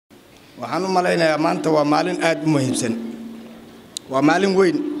waxaan u maleynayaa maanta waa maalin aad u muhiimsan waa maalin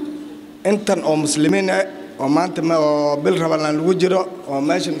weyn intan oo muslimiin ah oo maanta oo bil Ramadaan lagu jiro oo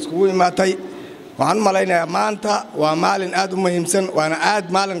meeshan iskugu imaatay waxaan u maleynayaa maanta waa maalin aad u muhiimsan waana aad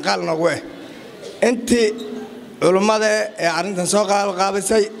maalin qaal noogu ah intii culimada ee arintan soo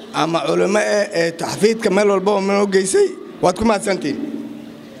qaabisay ama culimada ee taxfiidka meel walba oo noo geysay waad ku mahadsantiin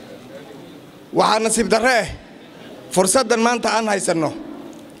waxaa nasiib darre fursadan maanta aan haysano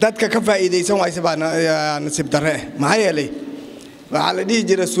dadka ka faa'iideysan waysa baa nasiib darre maxaa yeelay waxa la dhihi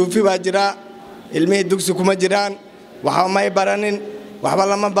jiray suufi baa jira ilmihii dugsi kuma jiraan waxa may baranin waxba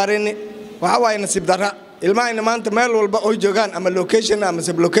lama barin waxa way nasiib darra ilmaha maanta meel walba oo joogan ama location ama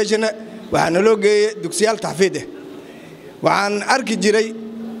sub location waxaan loo geeyay dugsiyaal taxfiid waxaan arki jiray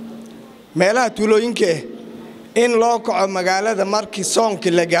meelaha tuulooyinka in loo kaco magaalada markii soonki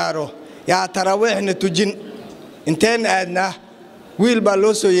la gaaro yaa taraawixna tujin inteen aadna wiil baa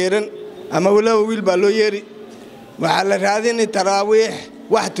loo soo yeeran ama walaal wiil baa loo yeeri waxa la raadinay taraawix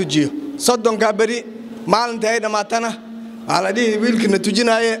wax tujiyo soddonka bari maalinta ay dhamaatana waxa la dhigi wiilkina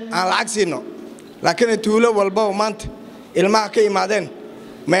tujinaaye aan lacag siino laakiin tuulo walba maanta ilmaha ka imaadeen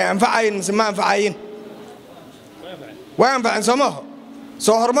ma anfacayn mise ma anfacayn waan anfacin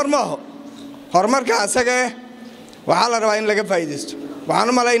soo hormar ma aha horumarka asaga waxa la rabaa in laga faa'iideysto waxaan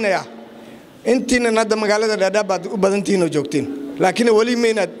u maleynayaa intiina hadda magaalada dadaab baad u badantiin oo joogtiin laakiin wali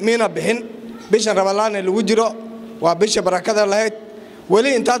meena bixin bisha Ramadaan ee lagu jiro waa bisha barakada lahayd wali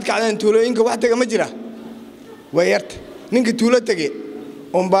intaad kacdeen tuulooyinka wax taga ma jira wayarta ninka tuulo tagay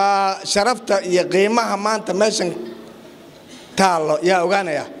umba sharafta iyo qiimaha maanta meeshan taalo yaa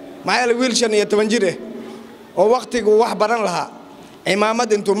ogaanaya maxay wiil 15 jir oo waqtigu wax baran lahaa imaamad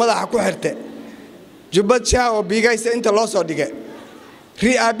intuu madaxa ku xirtay jubbad shaa oo biigaysa inta loo soo dhigay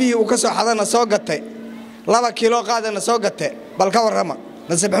ri'aabi uu ka soo xadana soo gatay 2 kiilo qaadana soo gatay bal ka warrama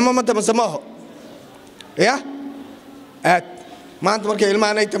nasib xumo manta masamaho ya aad maanta markay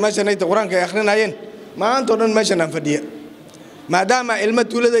ilmaanay tamashanay quraanka ay akhrinayeen maanta dhan meeshan aan fadhiyo maadaama ilma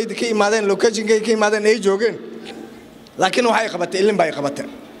tuuladayda ka imaadeen location-ka ka imaadeen ay joogeen laakiin waxay qabatay ilin bay qabatay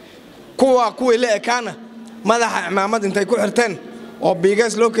kuwa la ekaana madaxa imaamad intay ku xirteen oo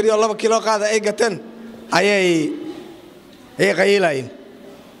biigaas loo kariyo 2 kiilo qaada ay gateen ayay qaylayeen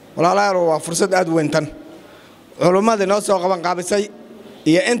walaalayaal waa fursad aad weyn tan culimada noo soo qaban qaabisay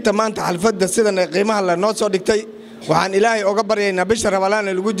iyo inta maanta xalfada sidan qiimaha la noo soo dhigtay waxaan ilaahay uga baryaynaa bisha Ramadaan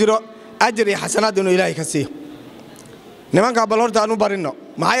lagu jiro ajir iyo xasanaad inuu ilaahay ka siiyo nimanka bal horta aanu barino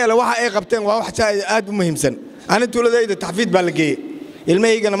maxaa yeelay waxa ay qabteen waa wax aad u muhiimsan ana tuuladayda taxfiid baa la geeyay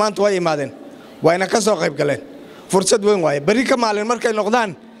ilmaheygana maanta way imaadeen wayna ka soo qayb galeen fursad weyn waaye bari ka maalin markay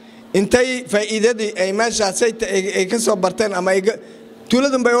noqdaan intay faa'iidadii ay meeshaas ay ka soo barteen ama ay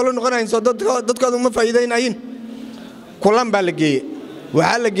tuuladan bay wala noqonayeen soo dadkoodu ma faa'iideynayeen kulan baa la geeyay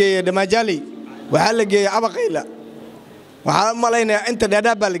waxa la geeyay Damaajali waxa la geeyay Abaqayla waxa maleynayaa inta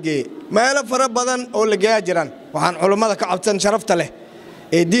dadaab baa la geeyay meelo fara badan oo la geeyaa jiraan waxaan culimada ka codsan sharafta leh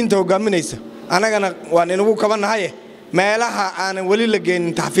ee diinta hogaaminaysa anagana waan inagu kabanahay meelaha aan wali la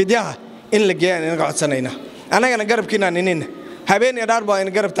geeynin taxfiidyaha in la geeyaan inaga codsanayna anagana garabkiina ninina habeen iyo dhaar baa in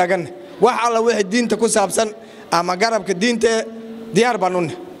garab taagan wax alla wixii diinta ku saabsan ama garabka diinta diyaar baan u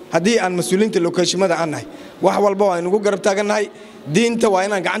nahay hadii aan mas'uuliyiinta location-mada aan nahay wax walba waa inagu garab taaganahay diinta waa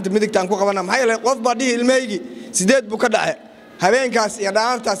inaan gacanta midigta aan ku qabanaa maxay leeyahay qof baa dhihi ilmeeygi 8 buu ka dhacay habeenkaas iyo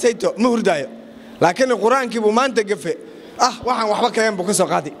dhaartaas ayto ma hurdaayo laakiin quraankii buu maanta gafe waxaan waxba kayeen buu ka soo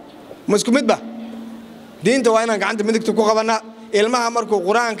qaaday ma isku mid ba diinta waa inaan gacanta midigta ku qabanaa ilmaha markuu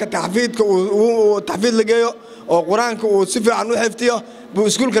quraanka taxfiidka uu taxfiid lageeyo oo quraanka uu si fiican u xifdiyo buu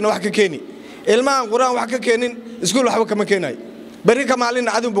iskuulkana wax ka keeni ilmahan quraan wax ka keenin iskuul waxba kama keenay bari ka maalin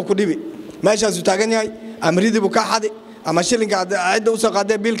adun buu ku dhibi meeshaas uu taagan yahay amridii buu ka xadi ama shilinka cid u soo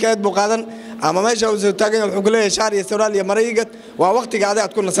qaaday biilkeed buu qaadan ama meesha uu soo taagan yahay wuxuu leeyahay shaar iyo sawraal iyo marayigad waa waqtiga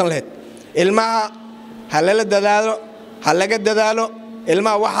aad ku nasan lahayd ilmaha halala dadaalo halaga dadaalo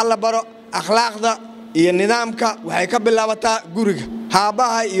ilmaha waxa la baro akhlaaqda iyo nidaamka waxay ka bilaabataa guriga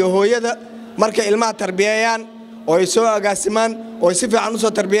haabaha iyo hooyada marka ilmaha tarbiyayaan oo ay soo agaasimaan oo si fiican u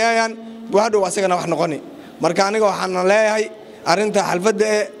soo tarbiyayaan waxa asagana wax noqoni marka aniga waxaan leeyahay arinta xalfada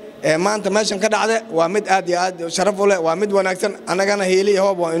ee maanta meeshan ka dhacday waa mid aad iyo aad sharaf u leh waa mid wanaagsan anagana heeliyo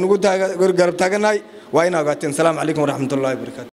hoob waa inagu garab taaganahay waa ina ogaateen. Assalaamu calaykum waraxmatullaahi wabarakaatuh.